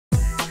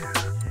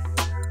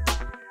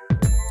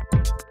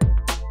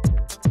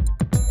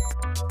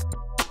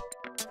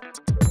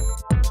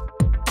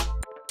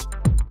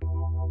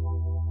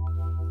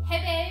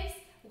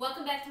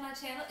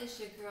It's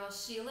your girl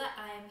Sheila.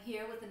 I am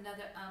here with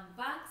another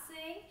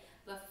unboxing.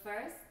 But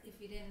first, if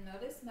you didn't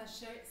notice, my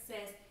shirt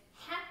says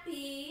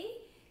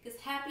happy. Because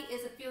happy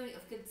is a feeling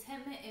of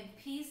contentment and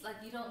peace, like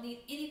you don't need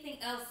anything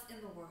else in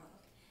the world.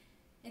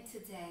 And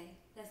today,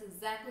 that's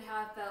exactly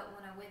how I felt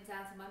when I went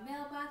down to my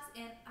mailbox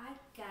and I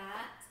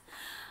got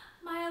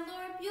my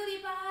Allure Beauty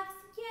Box.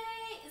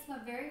 Yay! It's my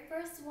very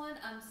first one.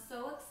 I'm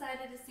so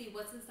excited to see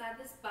what's inside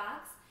this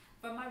box.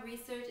 From my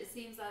research, it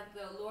seems like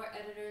the Allure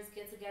editors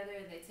get together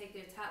and they take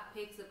their top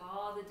picks of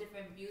all the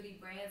different beauty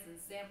brands and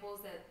samples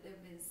that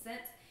have been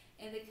sent,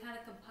 and they kind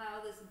of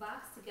compile this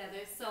box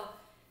together. So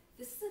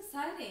this is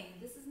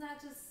exciting. This is not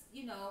just,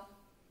 you know,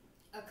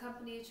 a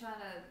company trying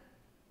to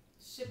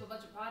ship a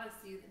bunch of products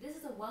to you. This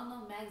is a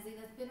well-known magazine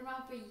that's been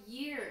around for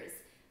years.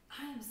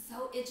 I am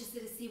so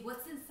interested to see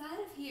what's inside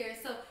of here.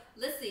 So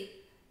let's see.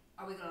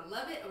 Are we gonna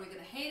love it? Are we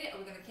gonna hate it? Are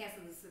we gonna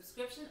cancel the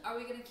subscription? Are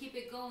we gonna keep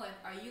it going?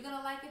 Are you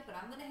gonna like it, but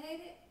I'm gonna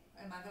hate it?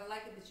 Am I gonna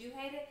like it, but you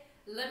hate it?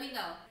 Let me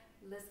know.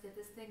 Let's get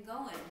this thing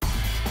going.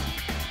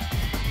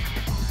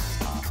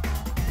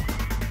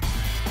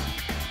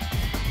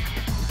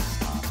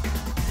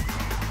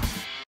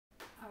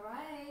 All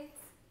right,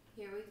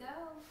 here we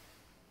go.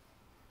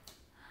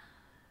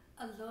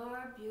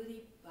 Allure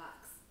Beauty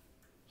Box.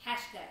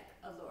 Hashtag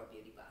Allure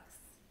Beauty Box.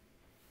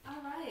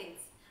 All right.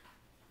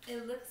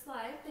 It looks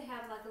like they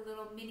have like a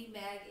little mini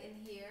mag in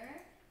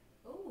here.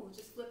 Oh,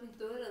 just flipping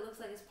through it, it looks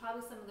like it's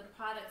probably some of the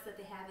products that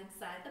they have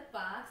inside the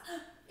box.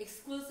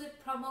 Exclusive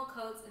promo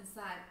codes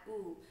inside.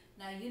 Ooh,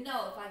 now you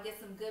know if I get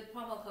some good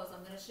promo codes,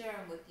 I'm going to share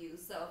them with you.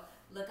 So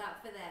look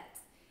out for that.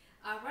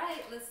 All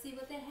right, let's see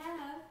what they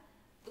have.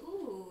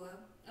 Ooh,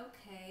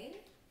 okay.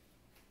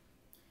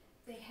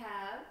 They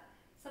have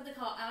something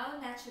called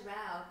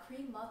Naturale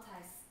Creme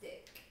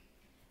Multistick.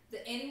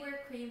 The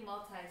Anywhere Cream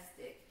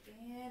Multi-Stick,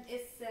 and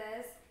it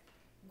says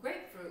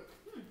Grapefruit.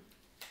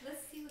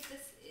 Let's see what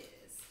this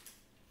is.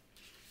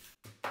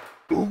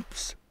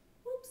 Oops.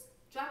 Oops,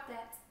 drop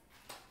that.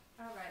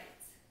 All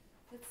right,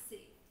 let's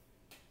see.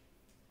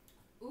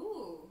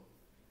 Ooh,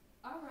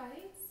 all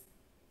right.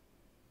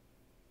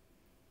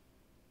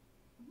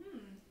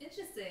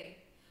 Interesting.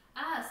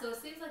 So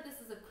it seems like this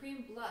is a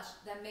cream blush.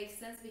 That makes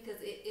sense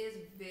because it is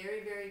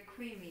very, very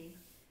creamy.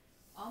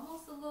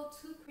 Almost a little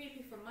too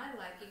creamy for my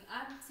liking.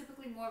 I'm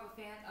typically more of a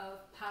fan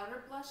of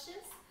powder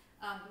blushes.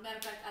 Matter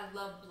of fact, I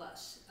love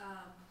blush.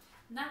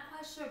 Not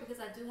quite sure because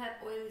I do have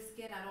oily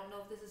skin. I don't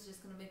know if this is just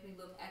going to make me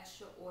look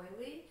extra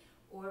oily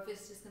or if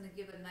it's just going to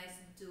give a nice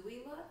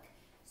dewy look.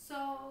 So,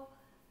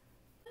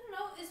 I don't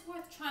know. It's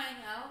worth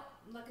trying out.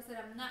 Like I said,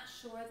 I'm not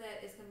sure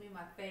that it's going to be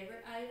my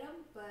favorite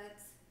item,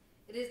 but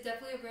it is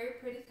definitely a very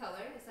pretty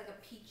color. It's like a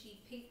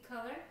peachy pink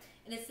color.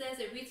 And it says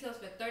it retails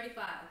for $35.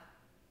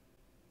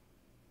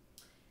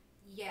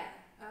 Yeah,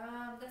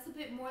 that's a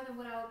bit more than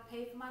what I would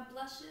pay for my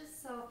blushes,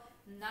 so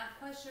not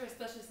quite sure,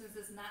 especially since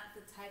it's not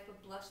the type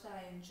of blush that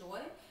I enjoy.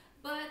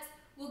 But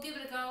we'll give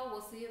it a go.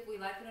 We'll see if we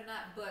like it or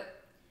not.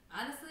 But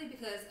honestly,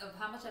 because of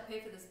how much I pay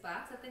for this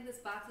box, I think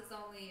this box is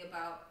only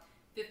about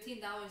 $15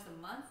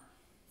 a month.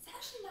 It's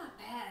actually not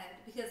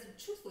bad because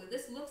truthfully,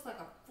 this looks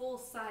like a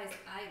full-size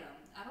item.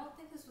 I don't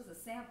think this was a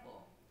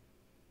sample.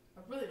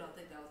 I really don't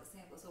think that was a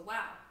sample. So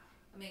wow.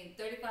 I mean,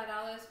 $35,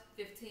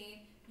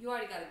 $15, you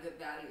already got a good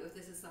value if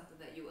this is something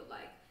that you would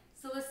like.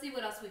 So let's see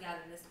what else we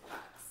got in this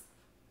box.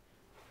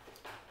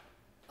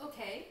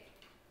 Okay,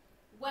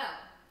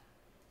 well,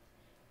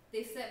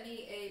 they sent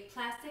me a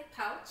plastic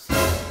pouch.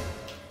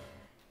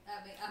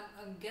 I mean,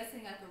 I'm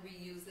guessing I could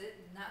reuse it.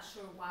 Not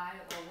sure why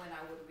or when I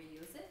would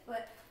reuse it,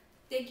 but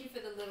thank you for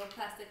the little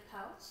plastic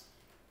pouch.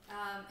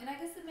 And I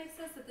guess it makes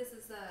sense that this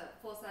is a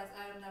full-size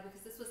item now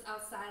because this was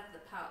outside of the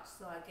pouch,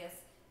 so I guess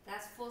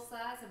that's full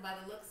size, and by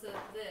the looks of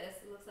this,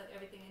 it looks like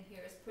everything in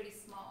here is pretty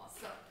small.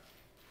 So,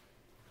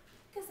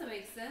 I guess that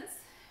makes sense.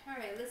 All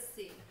right, let's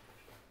see.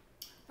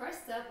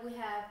 First up, we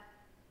have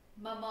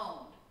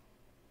Mamone.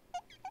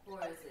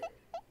 Or is it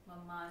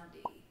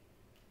Mamandi?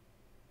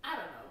 I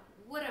don't know.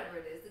 Whatever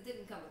it is. It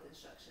didn't come with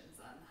instructions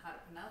on how to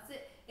pronounce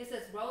it. It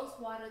says Rose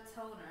Water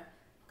Toner.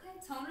 Okay,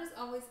 toner is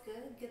always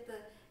good. Get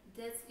the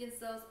dead skin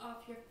cells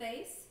off your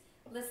face.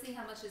 Let's see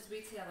how much it's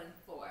retailing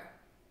for.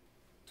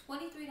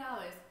 $23.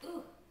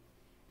 Ooh.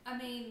 I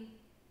mean,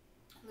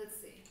 let's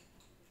see.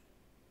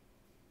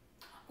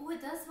 Oh, it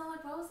does smell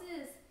like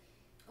roses.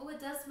 Oh, it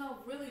does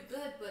smell really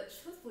good, but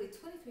truthfully,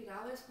 $23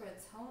 for a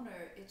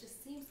toner, it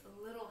just seems a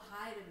little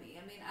high to me.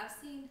 I mean, I've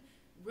seen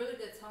really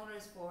good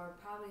toners for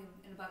probably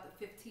in about the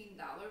 $15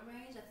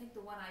 range. I think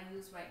the one I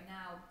use right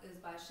now is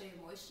by Shea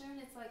Moisture,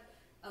 and it's like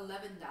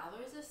 $11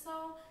 or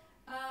so.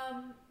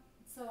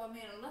 So, I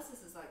mean, unless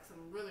this is like some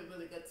really,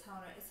 really good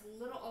toner, it's a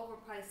little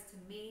overpriced to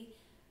me,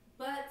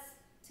 but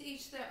to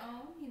each their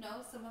own. You know,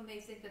 someone may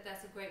think that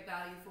that's a great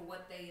value for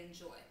what they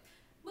enjoy.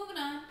 Moving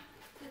on,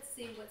 let's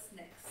see what's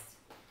next.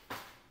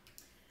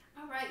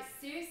 All right,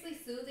 Seriously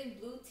Soothing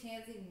Blue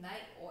Tansy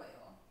Night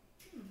Oil.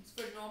 It's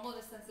for normal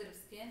to sensitive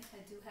skin.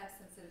 I do have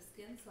sensitive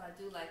skin, so I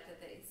do like that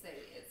they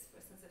say it's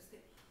for sensitive skin.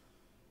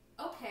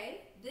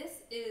 Okay,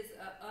 this is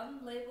an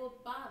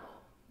unlabeled bottle.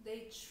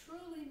 they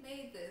truly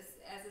made this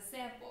as a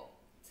sample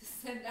to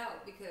send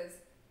out, because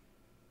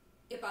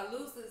if I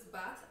lose this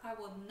box, I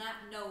will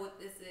not know what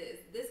this is.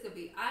 This could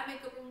be eye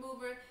makeup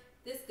remover,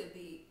 this could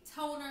be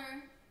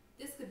toner,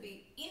 this could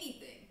be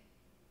anything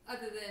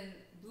other than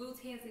blue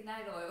tansy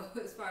night oil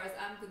as far as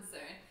I'm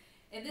concerned.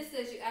 And this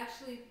says you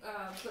actually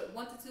put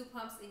 1 to 2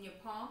 pumps in your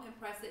palm and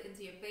press it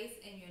into your face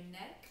and your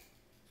neck.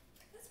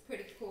 That's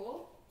pretty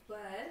cool.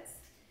 But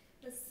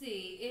let's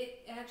see,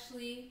 it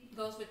actually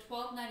goes for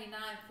 $12.99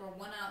 for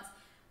 1 ounce.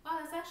 Wow,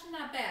 that's actually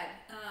not bad.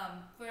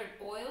 For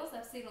oils,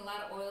 I've seen a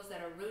lot of oils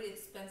that are really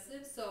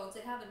expensive. So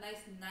to have a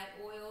nice night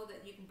oil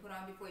that you can put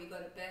on before you go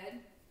to bed,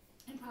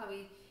 and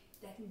probably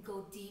that can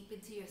go deep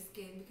into your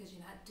skin because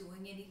you're not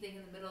doing anything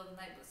in the middle of the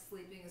night but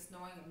sleeping and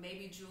snoring and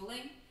maybe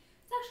drooling.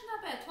 It's actually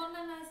not bad.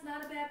 $12.99 is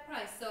not a bad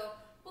price. So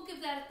we'll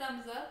give that a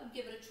thumbs up. We'll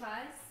give it a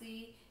try.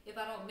 See if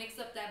I don't mix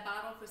up that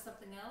bottle for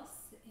something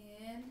else.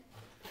 And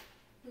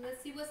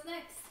let's see what's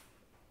next.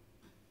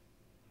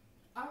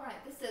 Alright,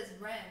 this says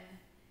Creme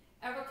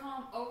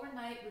Evercalm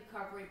Overnight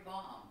Recovery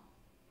Balm.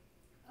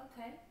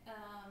 Okay,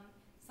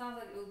 sounds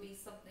like it would be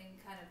something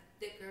kind of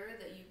thicker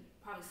that you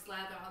probably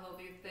slather all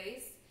over your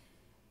face.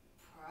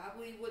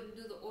 Probably wouldn't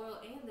do the oil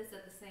and this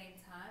at the same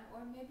time,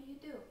 or maybe you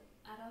do.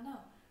 I don't know.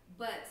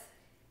 But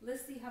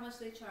let's see how much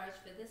they charge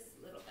for this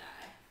little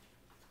guy.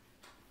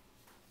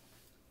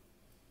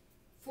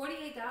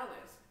 $48.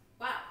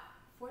 Wow,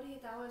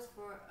 $48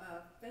 for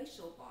a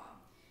facial balm.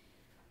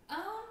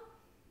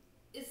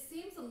 It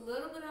seems a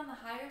little bit on the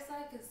higher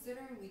side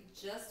considering we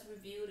just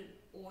reviewed an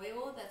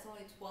oil that's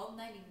only $12.99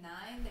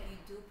 that you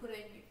do put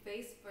in your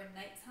face for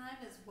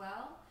nighttime as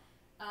well.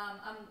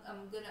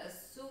 I'm gonna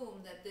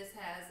assume that this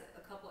has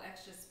a couple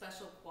extra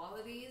special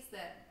qualities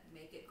that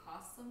make it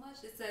cost so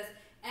much. It says,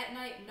 at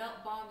night,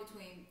 melt balm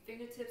between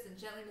fingertips and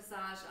gently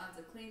massage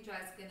onto clean,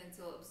 dry skin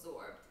until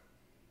absorbed.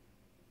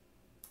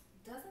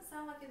 Doesn't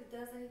sound like it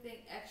does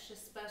anything extra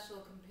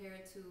special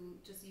compared to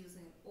just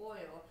using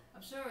oil.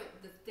 I'm sure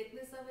the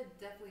thickness of it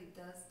definitely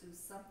does do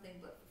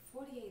something, but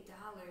for $48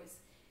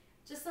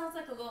 just sounds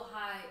like a little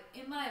high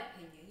in my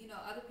opinion. You know,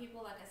 other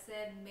people, like I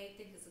said, may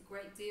think it's a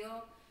great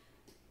deal,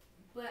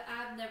 but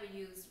I've never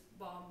used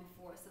balm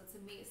before, so to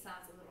me it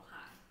sounds a little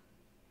high.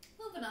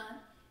 Moving on.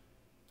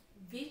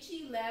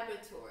 Vichy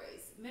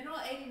Laboratories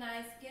Mineral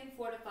 89 Skin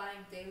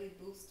Fortifying Daily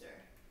Booster.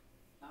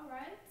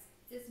 Alright.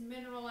 It's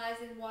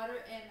mineralizing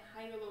water and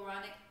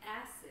hyaluronic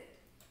acid.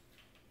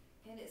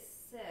 And it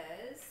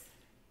says,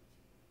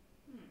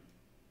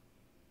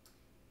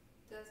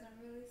 doesn't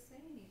really say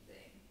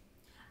anything.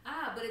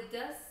 But it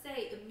does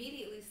say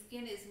immediately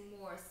skin is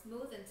more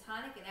smooth and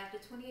tonic, and after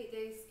 28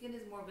 days skin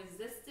is more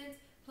resistant,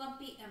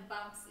 plumpy, and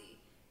bouncy.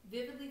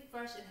 Vividly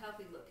fresh and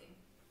healthy looking.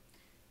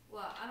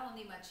 Well, I don't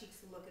need my cheeks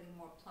to look any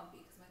more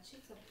plumpy because my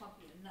cheeks are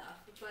plumpy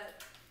enough, but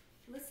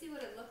let's see what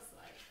it looks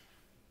like.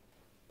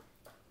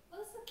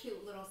 Well, it's a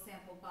cute little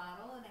sample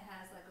bottle, and it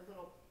has like a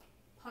little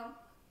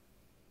pump.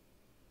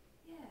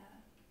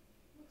 Yeah,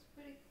 looks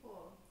pretty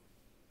cool.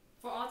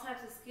 For all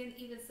types of skin,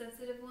 even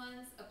sensitive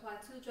ones, apply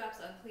 2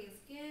 drops on clean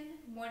skin,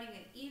 morning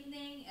and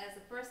evening, as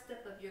the first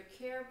step of your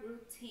care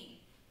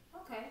routine.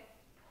 Okay,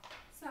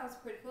 sounds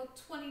pretty cool.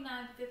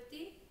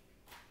 $29.50.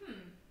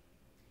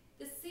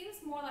 This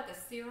seems more like a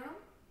serum.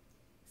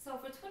 So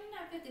for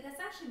 $29.50, that's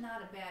actually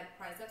not a bad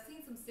price. I've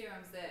seen some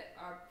serums that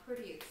are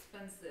pretty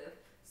expensive.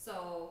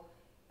 So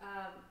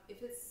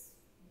if it's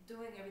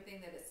doing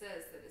everything that it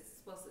says that it's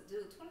supposed to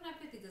do,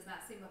 $29.50 does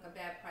not seem like a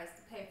bad price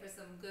to pay for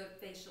some good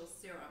facial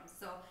serum.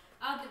 So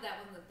I'll give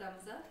that one the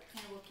thumbs up,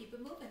 and we'll keep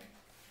it moving.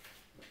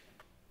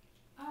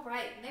 All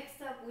right,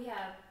 next up we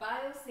have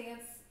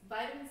Biosense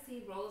Vitamin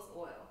C Rose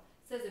Oil.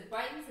 It says it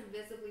brightens and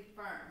visibly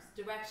firms.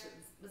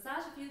 Directions: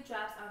 massage a few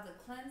drops onto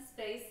cleansed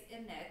face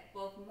and neck,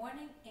 both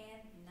morning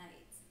and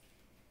night.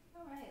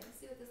 All right, let's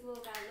see what this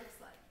little guy looks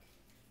like.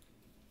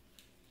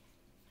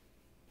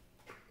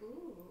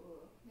 Ooh,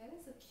 that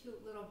is a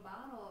cute little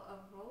bottle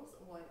of rose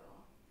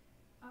oil.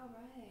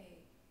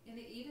 Alright, and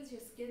it evens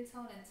your skin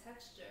tone and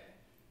texture.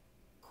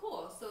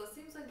 Cool, so it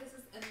seems like this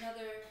is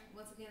another,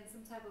 once again,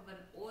 some type of an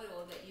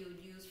oil that you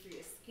would use for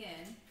your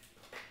skin.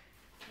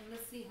 And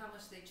let's see how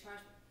much they charge.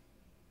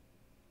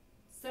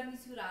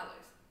 $72.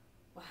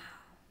 Wow.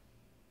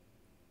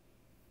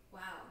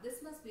 Wow,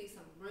 this must be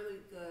some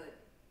really good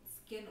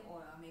skin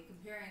oil. I mean,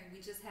 comparing, we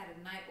just had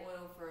a night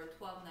oil for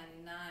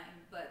 $12.99,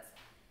 but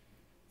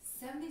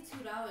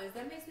 $72,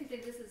 that makes me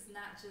think this is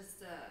not just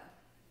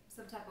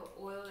some type of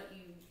oil that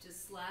you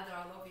just slather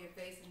all over your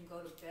face and go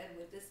to bed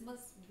with. This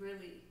must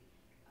really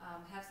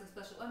have some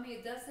special, I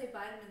mean, it does say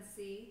vitamin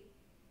C,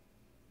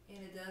 and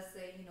it does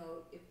say, you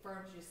know, it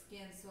firms your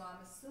skin, so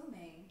I'm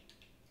assuming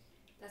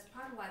that's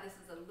probably why this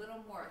is a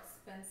little more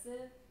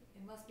expensive.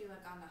 It must be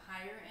like on the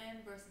higher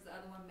end versus the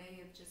other one may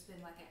have just been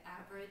like an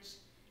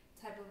average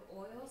type of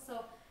oil.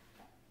 So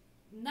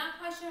not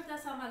quite sure if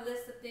that's on my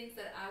list of things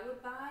that I would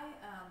buy.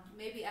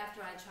 Maybe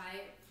after I try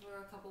it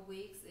for a couple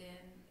weeks,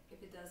 and if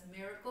it does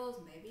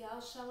miracles, maybe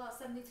I'll shell out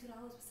 $72.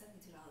 But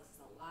 $72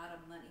 is a lot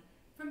of money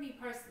for me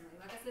personally.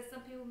 Like I said,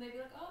 some people may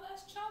be like, oh,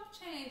 that's chump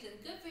change and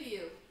good for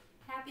you.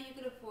 happy you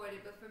could afford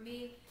it, but for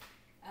me,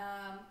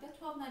 that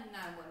 $12.99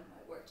 one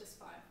might work just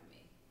fine for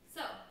me.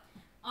 So,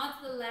 on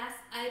to the last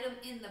item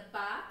in the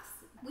box.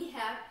 We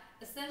have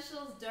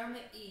Essentials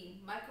Derma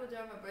E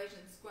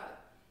Microdermabrasion Scrub.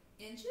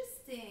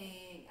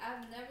 Interesting.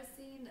 I've never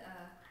seen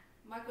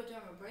a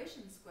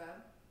microdermabrasion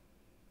scrub.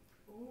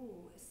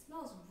 Ooh, it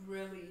smells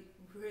really,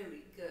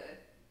 really good.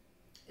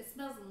 It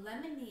smells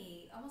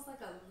lemony, almost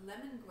like a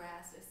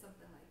lemongrass or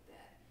something like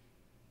that.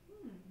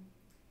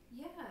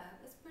 Yeah,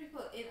 that's pretty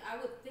cool. And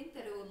I would think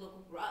that it would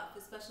look rough,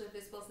 especially if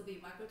it's supposed to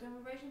be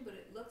microdermabrasion, but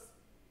it looks,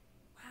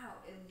 wow,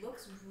 it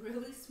looks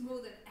really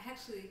smooth and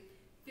actually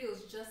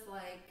feels just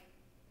like,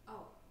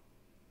 oh,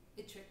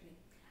 it tricked me.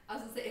 I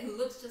was gonna say it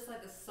looks just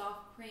like a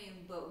soft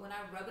cream, but when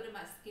I rub it in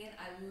my skin,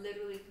 I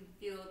literally can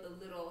feel the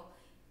little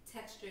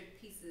textured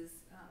pieces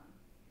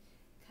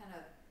kind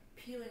of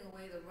peeling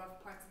away the rough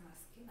parts of my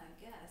skin, I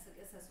guess. I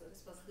guess that's what it's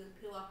supposed to do,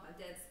 peel off my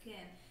dead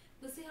skin.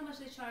 Let's see how much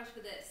they charge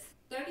for this.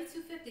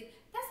 $32.50.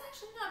 That's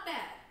actually not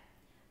bad.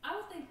 I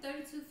would think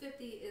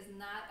 $32.50 is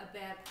not a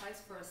bad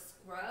price for a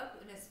scrub,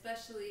 and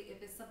especially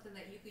if it's something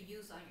that you could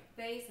use on your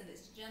face and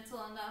it's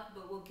gentle enough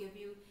but will give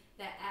you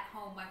that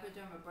at-home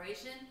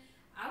microdermabrasion.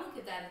 I would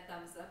give that a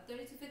thumbs up.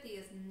 $32.50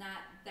 is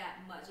not that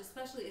much,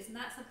 especially it's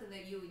not something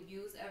that you would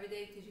use every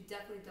day, because you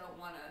definitely don't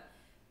want to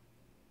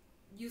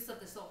use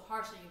something so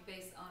harsh on your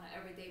face on an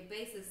everyday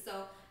basis.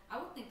 So I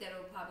would think that it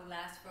would probably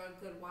last for a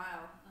good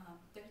while.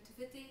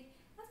 $32.50,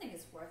 I think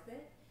it's worth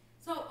it.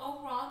 So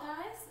overall,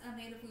 guys, I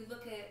mean, if we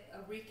look at a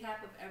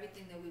recap of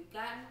everything that we've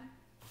gotten,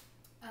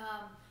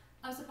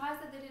 I'm surprised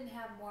that they didn't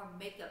have more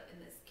makeup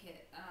in this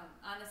kit.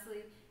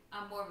 Honestly,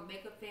 I'm more of a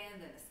makeup fan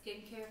than a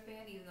skincare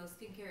fan, even though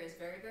skincare is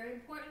very, very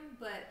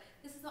important. But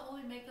this is the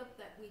only makeup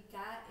that we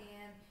got,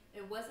 and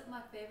it wasn't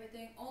my favorite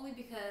thing, only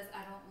because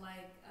I don't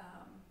like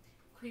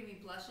creamy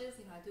blushes.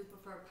 You know, I do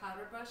prefer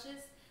powder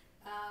brushes.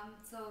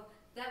 So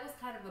that was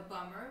kind of a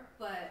bummer.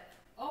 But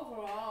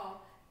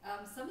overall,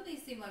 some of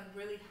these seem like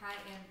really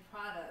high-end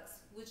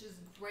products, which is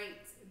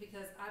great,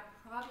 because I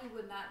probably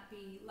would not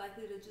be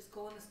likely to just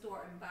go in the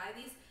store and buy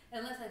these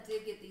unless I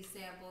did get these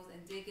samples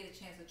and did get a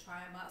chance to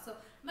try them out. So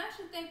I'm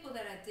actually thankful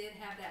that I did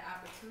have that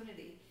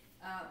opportunity.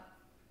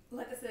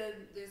 Like I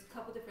said, there's a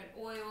couple different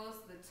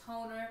oils. The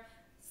toner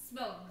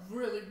smelled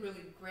really,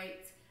 really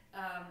great.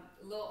 A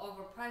little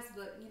overpriced,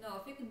 but you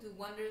know, if it can do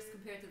wonders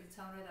compared to the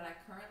toner that I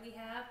currently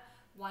have,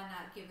 why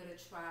not give it a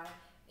try?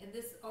 And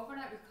this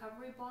overnight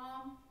recovery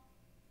balm,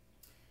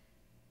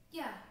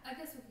 yeah, I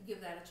guess we could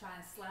give that a try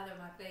and slather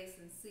my face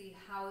and see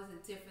how is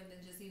it different than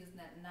just using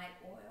that night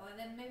oil. And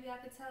then maybe I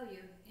could tell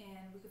you,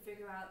 and we could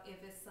figure out if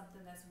it's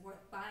something that's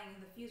worth buying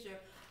in the future.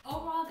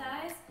 Overall,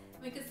 guys,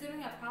 I mean,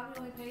 considering I probably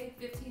only paid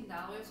 $15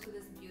 for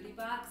this beauty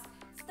box,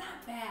 it's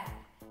not bad.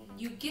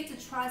 You get to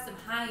try some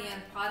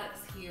high-end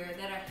products here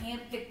that are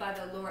handpicked by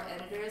the Allure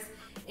editors,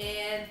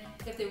 and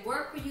if they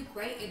work for you,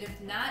 great, and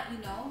if not, you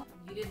know,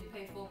 you didn't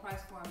pay full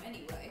price for them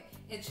anyway.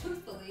 And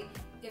truthfully,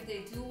 if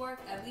they do work,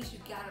 at least you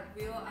got a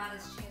real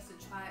honest chance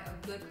to try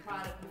a good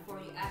product before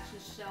you actually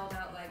shelled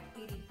out like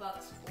 80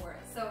 bucks for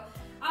it. So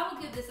I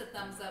will give this a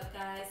thumbs up,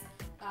 guys.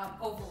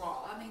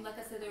 Overall, I mean, like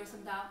I said, there were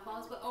some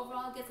downfalls, but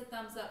overall it gets a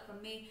thumbs up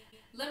from me.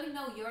 Let me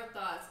know your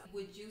thoughts.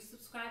 Would you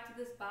subscribe to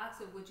this box,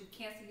 or would you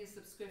cancel your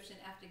subscription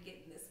after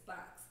getting this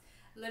box?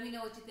 Let me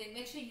know what you think.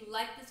 Make sure you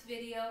like this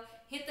video,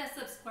 hit that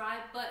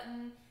subscribe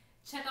button,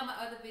 check out my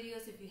other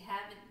videos if you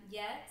haven't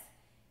yet,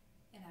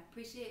 and I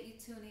appreciate you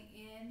tuning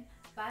in.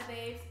 Bye,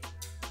 babes.